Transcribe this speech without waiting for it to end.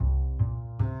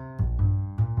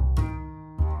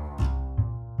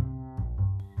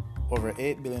Over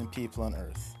 8 billion people on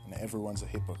earth, and everyone's a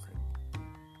hypocrite.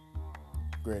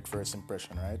 Great first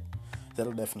impression, right?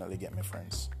 That'll definitely get me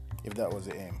friends, if that was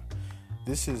the aim.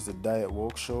 This is the Diet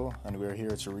Woke Show, and we're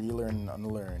here to relearn and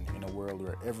unlearn in a world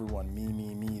where everyone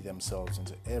me themselves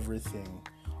into everything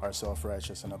are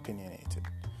self-righteous and opinionated.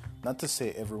 Not to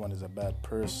say everyone is a bad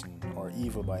person or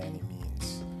evil by any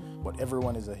means, but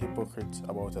everyone is a hypocrite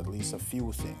about at least a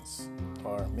few things.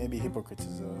 Or maybe hypocrite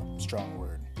is a strong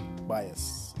word.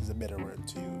 Bias is a better word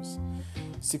to use.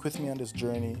 Stick with me on this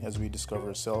journey as we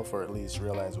discover self, or at least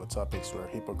realize what topics we're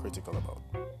hypocritical about.